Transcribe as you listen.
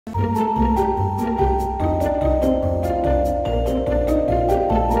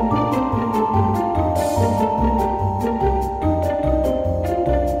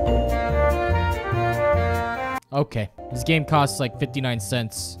Okay, this game costs like 59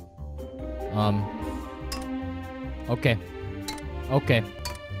 cents. Okay. Okay.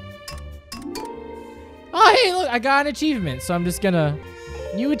 Oh, hey, look, I got an achievement, so I'm just gonna...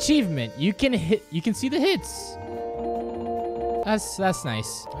 New achievement. You can see the hits. That's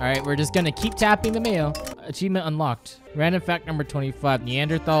nice. All right, we're just gonna keep tapping the Mayo. Achievement unlocked. Random fact number 25.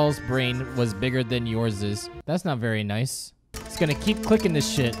 Neanderthal's brain was bigger than yours is. That's not very nice. It's gonna keep clicking this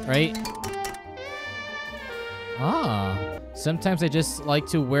shit, right? Ah. Sometimes I just like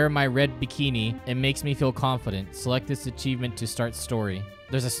to wear my red bikini. It makes me feel confident. Select this achievement to start story.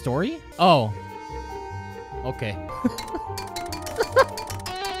 There's a story? Oh. Okay.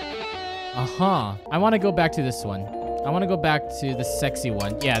 Uh-huh. I want to go back to this one. I want to go back to the sexy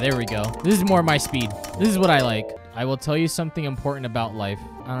one. Yeah, there we go. This is more my speed. This is what I like. I will tell you something important about life.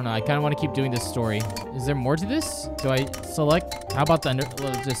 I don't know. I kind of want to keep doing this story. Is there more to this? Do I select? How about the under?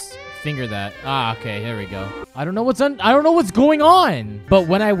 Let's just finger that. Ah, okay. Here we go. I don't know what's going on. But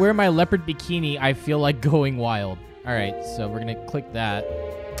when I wear my leopard bikini, I feel like going wild. All right. So we're going to click that.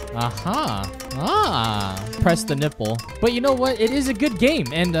 Aha. Ah. Press the nipple. But you know what? It is a good game.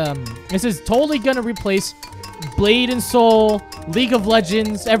 And this is totally going to replace Blade and Soul, League of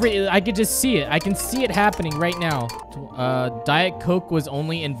Legends, I could just see it. I can see it happening right now. Diet Coke was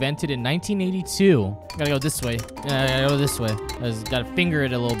only invented in 1982. Gotta go this way. Yeah, gotta go this way. I just gotta finger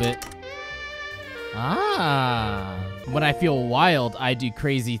it a little bit. Ah. When I feel wild, I do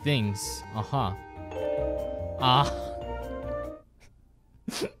crazy things. Uh-huh. Ah.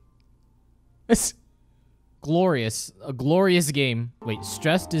 It's glorious. A glorious game. Wait,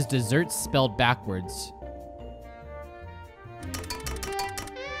 stressed is dessert spelled backwards.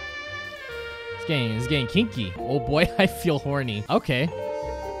 It's getting kinky. Oh boy, I feel horny. Okay.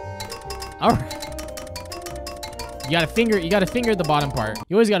 All right. You gotta finger the bottom part.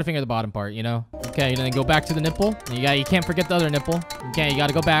 You always gotta finger the bottom part, you know? Okay, then go back to the nipple. You can't forget the other nipple. Okay, you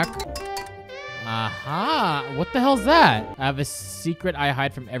gotta go back. Aha. What the hell's that? I have a secret I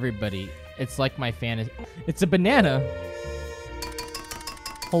hide from everybody. It's like my fantasy. It's a banana.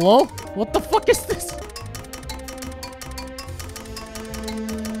 Hello? What the fuck is this?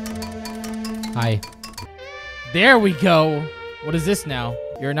 Hi. There we go. What is this now?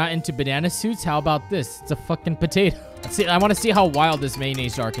 You're not into banana suits? How about this? It's a fucking potato. Let's see. I want to see how wild this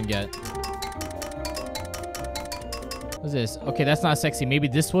mayonnaise jar can get. What's this? Okay, that's not sexy. Maybe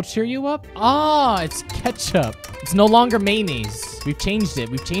this will cheer you up? Ah, it's ketchup. It's no longer mayonnaise. We've changed it.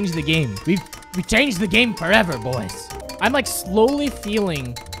 We've changed the game. We've changed the game forever, boys. I'm like slowly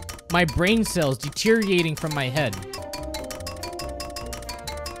feeling my brain cells deteriorating from my head.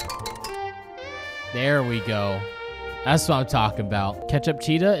 There we go. That's what I'm talking about. Ketchup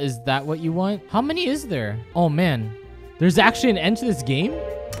cheetah, is that what you want? How many is there? Oh man, there's actually an end to this game?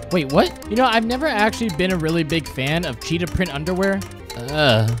 Wait, what? You know, I've never actually been a really big fan of cheetah print underwear.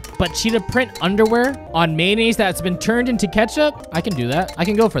 But cheetah print underwear on mayonnaise that's been turned into ketchup? I can do that. I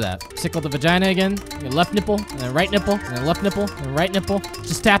can go for that. Sickle the vagina again. Left nipple, and then right nipple, and then left nipple, and then right nipple.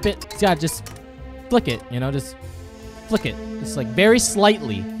 Just tap it. Yeah, just flick it, you know, just flick it. Just like very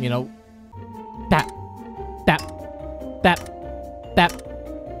slightly, you know. Tap, tap, tap, tap,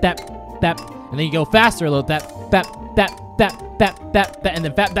 tap, tap, and then you go faster a little. Tap, tap, tap, tap, tap, tap, tap, and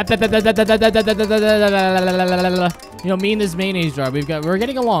then tap, tap, tap, tap, tap, tap, tap, tap. You know, me and this mayonnaise jar, we're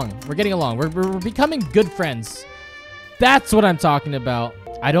getting along. We're getting along. We're becoming good friends. That's what I'm talking about.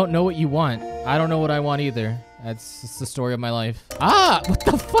 I don't know what you want. I don't know what I want either. That's the story of my life. Ah, what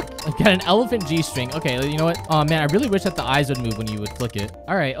the fuck? I've got an elephant G-string. Okay, you know what? Oh man, I really wish that the eyes would move when you would flick it.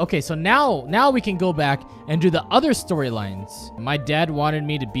 All right, okay, so now we can go back and do the other storylines. My dad wanted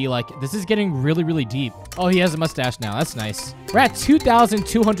me to be like, this is getting really, really deep. Oh, he has a mustache now. That's nice. We're at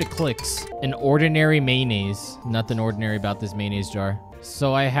 2,200 clicks. An ordinary mayonnaise. Nothing ordinary about this mayonnaise jar.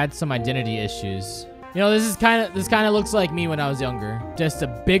 So I had some identity issues. You know, this kind of looks like me when I was younger. Just a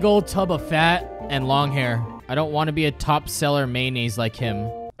big old tub of fat and long hair. I don't want to be a top seller mayonnaise like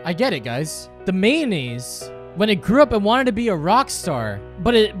him. I get it, guys. The mayonnaise, when it grew up, it wanted to be a rock star,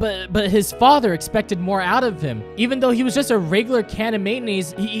 but his father expected more out of him. Even though he was just a regular can of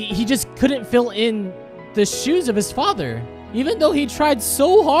mayonnaise, he just couldn't fill in the shoes of his father. Even though he tried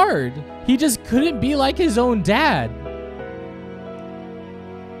so hard, he just couldn't be like his own dad.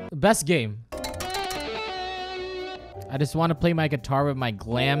 Best game. I just want to play my guitar with my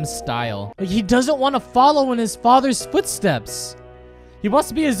glam style. Like, he doesn't want to follow in his father's footsteps. He wants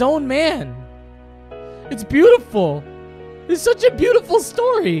to be his own man. It's beautiful. It's such a beautiful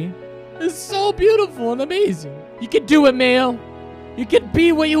story. It's so beautiful and amazing. You can do it, Mayo. You can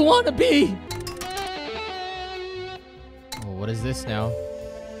be what you want to be. Oh, what is this now?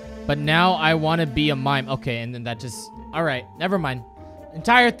 But now I want to be a mime. Okay, and then that just... All right, never mind.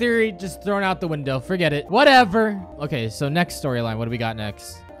 Entire theory just thrown out the window. Forget it. Whatever. Okay, so next storyline. What do we got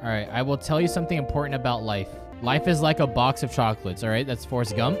next? All right, I will tell you something important about life. Life is like a box of chocolates, all right? That's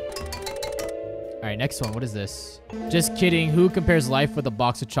Forrest Gump. All right, next one. What is this? Just kidding. Who compares life with a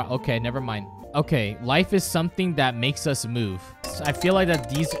box of chocolate? Okay, never mind. Okay, life is something that makes us move. So I feel like that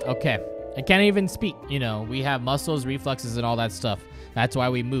these... Okay, I can't even speak. You know, we have muscles, reflexes, and all that stuff. That's why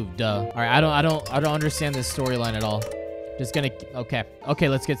we move, duh. All right, I don't understand this storyline at all. Just gonna... Okay. Okay,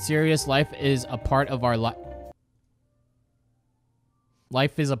 let's get serious. Life is a part of our life.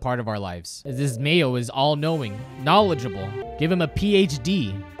 Life is a part of our lives. This Mayo is all-knowing, knowledgeable. Give him a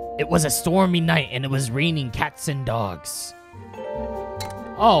PhD. It was a stormy night and it was raining cats and dogs.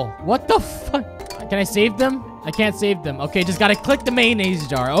 Oh, what the fuck? Can I save them? I can't save them. Okay, just gotta click the mayonnaise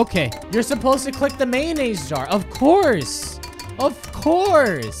jar. Okay, you're supposed to click the mayonnaise jar. Of course. Of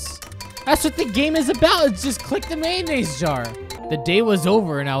course. That's what the game is about. It's just click the mayonnaise jar. The day was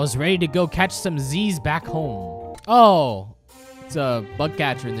over and I was ready to go catch some Z's back home. Oh, it's a bug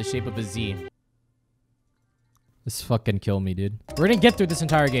catcher in the shape of a Z. This fucking kill me, dude. We're gonna get through this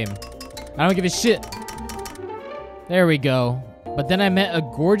entire game. I don't give a shit. There we go. But then I met a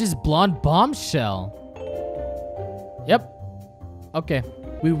gorgeous blonde bombshell. Yep. Okay.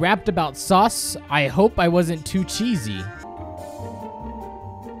 We rapped about sauce. I hope I wasn't too cheesy.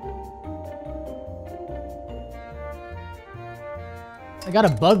 I got a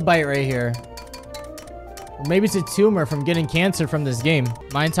bug bite right here. Or maybe it's a tumor from getting cancer from this game.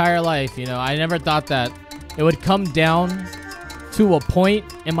 My entire life, you know, I never thought that it would come down to a point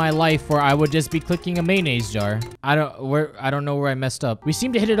in my life where I would just be clicking a mayonnaise jar. I don't know where I messed up. We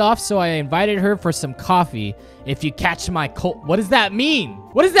seemed to hit it off, so I invited her for some coffee. If you catch my cold... What does that mean?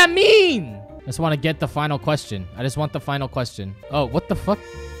 What does that mean? I just want to get the final question. I just want the final question. Oh, what the fuck?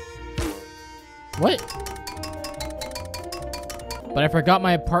 What? But I forgot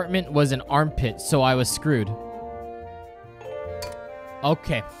my apartment was an armpit, so I was screwed.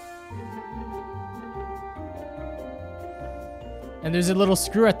 Okay. And there's a little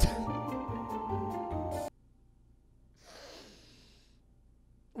screw at...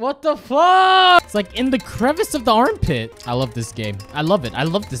 What the fuck? It's like in the crevice of the armpit. I love this game. I love it. I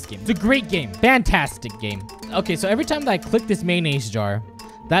love this game. It's a great game. Fantastic game. Okay, so every time that I click this mayonnaise jar,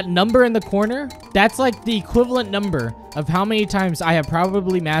 that number in the corner, that's like the equivalent number of how many times I have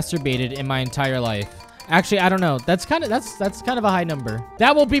probably masturbated in my entire life. Actually, I don't know. That's kind of a high number.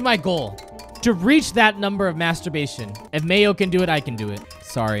 That will be my goal. To reach that number of masturbation. If Mayo can do it, I can do it.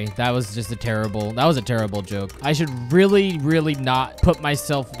 Sorry, that was just a terrible joke. I should really, really not put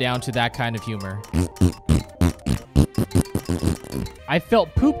myself down to that kind of humor. I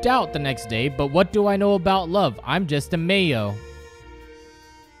felt pooped out the next day, but what do I know about love? I'm just a Mayo.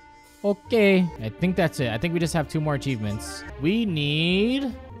 Okay, I think that's it. I think we just have 2 more achievements. We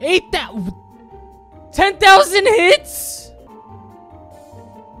need 10,000 hits?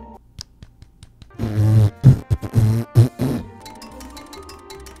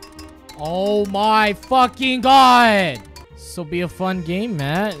 Oh my fucking god! This will be a fun game,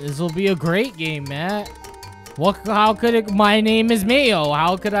 Matt. This will be a great game, Matt. How could it... My name is Mayo.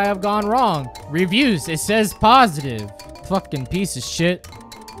 How could I have gone wrong? Reviews. It says positive. Fucking piece of shit.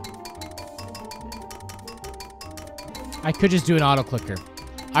 I could just do an auto clicker.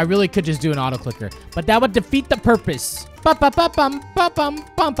 I really could just do an auto clicker, but that would defeat the purpose. My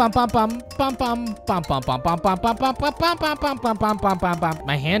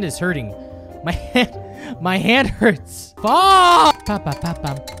hand is hurting. My hand hurts.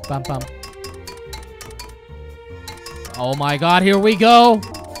 Oh my god, here we go.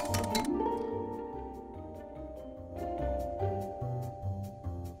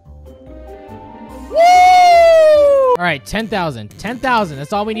 All right, 10,000. 10,000.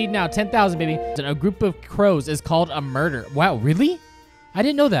 That's all we need now. 10,000, baby. A group of crows is called a murder. Wow, really? I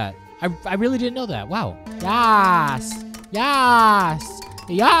didn't know that. I really didn't know that. Wow. Yes. Yes.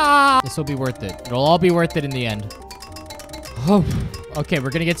 Yeah. This will be worth it. It'll all be worth it in the end. Oh. Okay,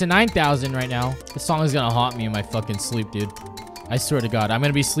 we're gonna get to 9,000 right now. This song is gonna haunt me in my fucking sleep, dude. I swear to God, I'm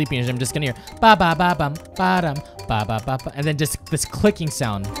gonna be sleeping and I'm just gonna hear ba ba ba bum ba dum ba ba ba ba, and then just this clicking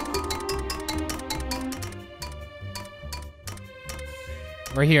sound.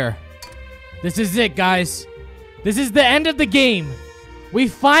 We're here. This is it, guys. This is the end of the game. We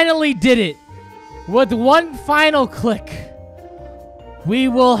finally did it. With one final click, we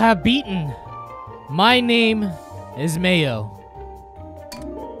will have beaten My Name is Mayo.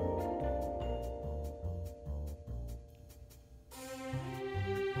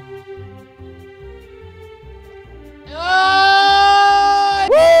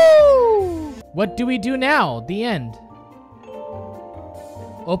 Woo! What do we do now? The end.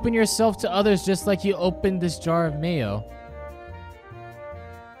 Open yourself to others just like you opened this jar of mayo.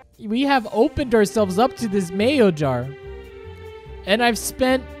 We have opened ourselves up to this mayo jar. And I've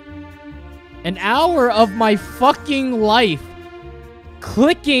spent an hour of my fucking life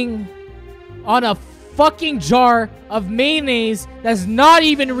clicking on a fucking jar of mayonnaise that's not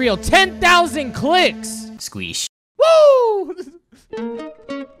even real. 10,000 clicks! Squeeze. Woo!